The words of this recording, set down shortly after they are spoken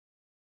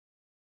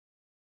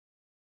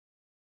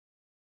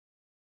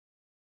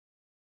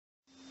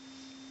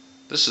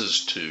This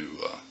is to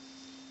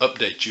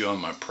update you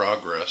on my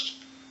progress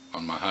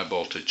on my high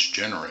voltage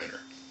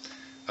generator.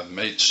 I've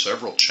made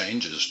several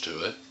changes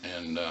to it,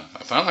 and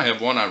I finally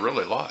have one I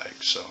really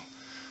like. So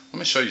let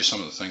me show you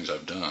some of the things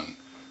I've done.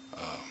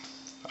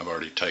 I've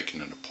already taken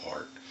it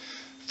apart.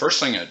 First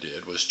thing I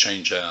did was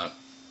change out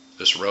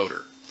this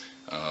rotor.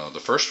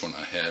 The first one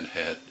I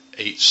had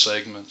 8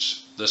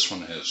 segments. This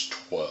one has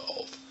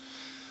 12.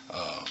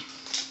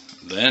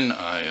 Then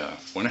I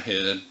went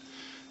ahead,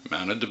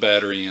 mounted the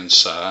battery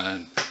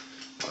inside,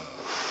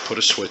 put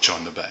a switch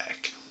on the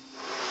back.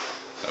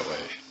 That way,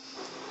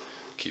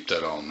 keep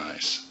that all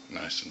nice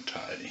and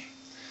tidy.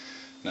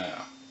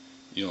 Now,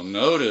 you'll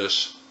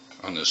notice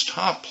on this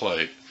top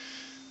plate,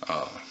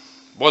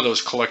 boy,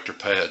 those collector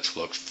pads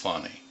look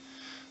funny.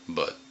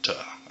 But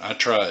I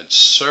tried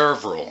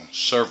several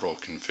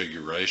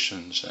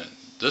configurations, and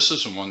this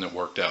is the one that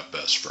worked out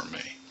best for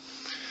me.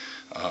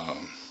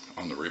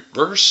 On the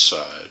reverse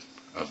side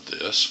of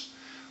this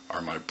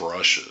are my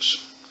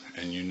brushes,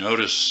 and you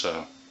notice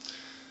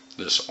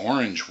this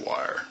orange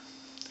wire.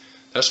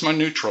 That's my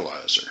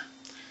neutralizer,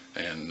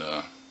 and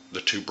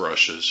the 2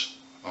 brushes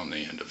on the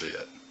end of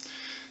it.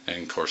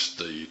 And of course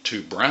the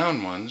 2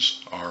 brown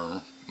ones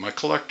are my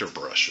collector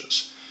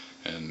brushes,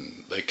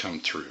 and they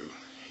come through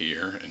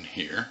here and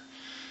here.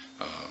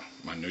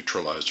 My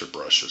neutralizer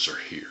brushes are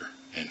here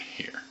and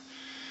here.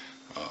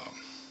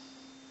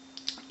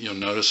 You'll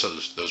notice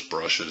those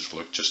brushes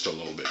look just a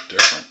little bit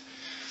different.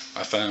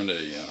 I found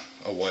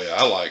a way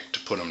I like to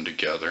put them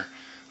together.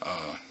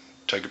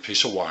 Take a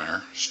piece of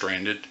wire,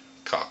 stranded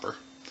copper,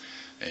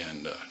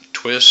 and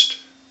twist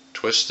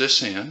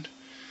this end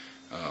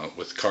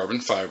with carbon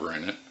fiber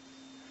in it,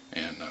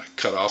 and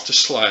cut off the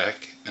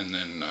slack, and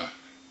then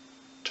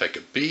take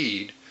a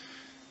bead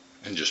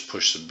and just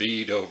push the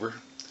bead over,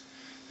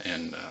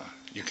 and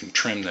you can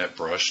trim that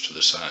brush to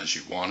the size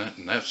you want it,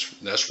 and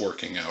that's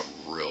working out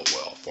real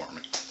well for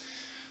me.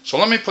 So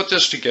let me put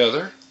this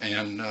together,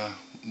 and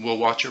we'll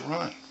watch it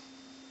run.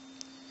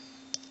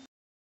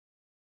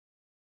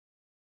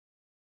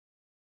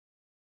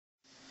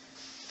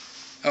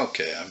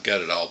 Okay, I've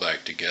got it all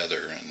back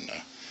together, and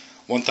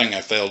one thing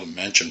I failed to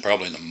mention,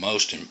 probably the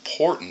most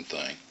important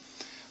thing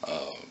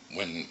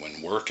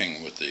when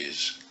working with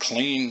these,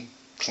 clean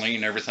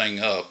everything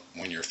up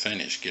when you're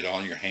finished. Get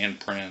all your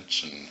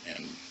handprints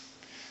and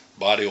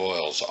body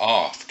oils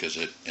off, because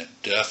it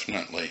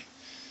definitely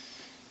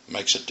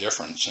makes a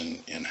difference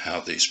in how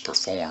these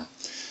perform.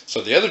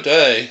 So the other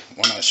day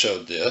when I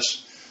showed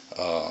this,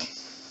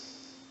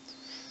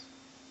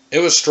 it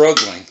was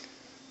struggling.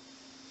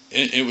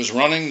 It was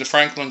running the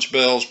Franklin's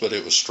bells, but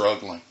it was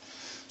struggling.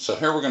 So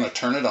here we're going to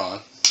turn it on,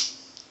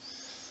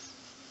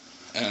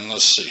 and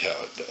let's see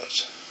how it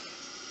does.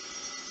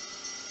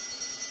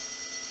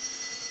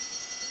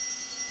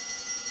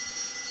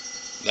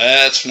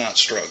 That's not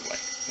struggling.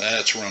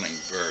 That's running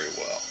very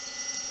well.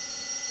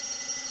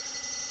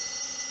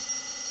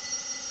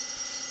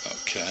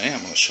 Okay,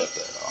 I'm going to shut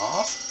that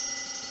off.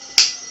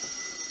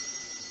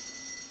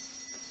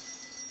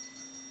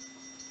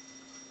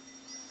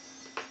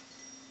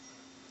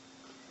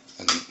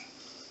 And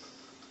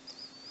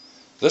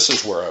this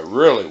is where I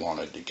really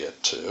wanted to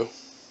get to.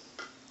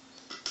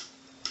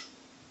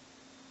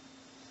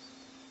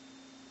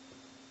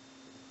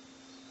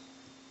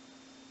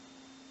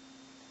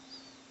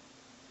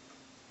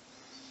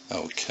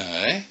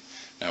 Okay,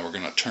 now we're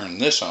going to turn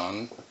this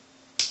on,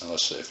 and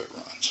let's see if it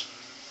runs.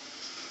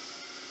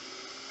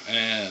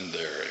 And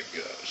there it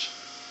goes.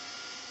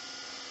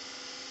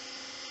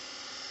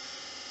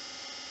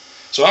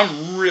 So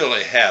I'm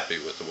really happy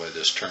with the way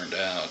this turned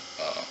out.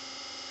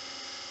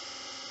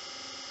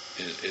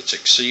 It's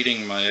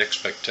exceeding my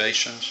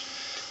expectations.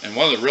 And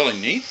one of the really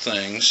neat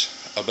things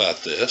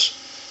about this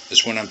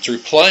is when I'm through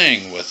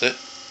playing with it,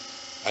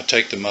 I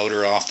take the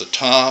motor off the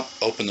top,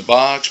 open the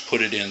box,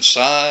 put it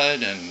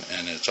inside, and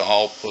it's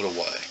all put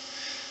away.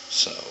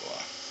 So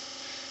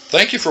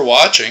thank you for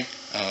watching.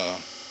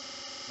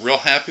 Real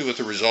happy with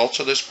the results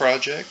of this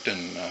project,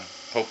 and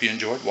hope you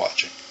enjoyed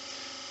watching.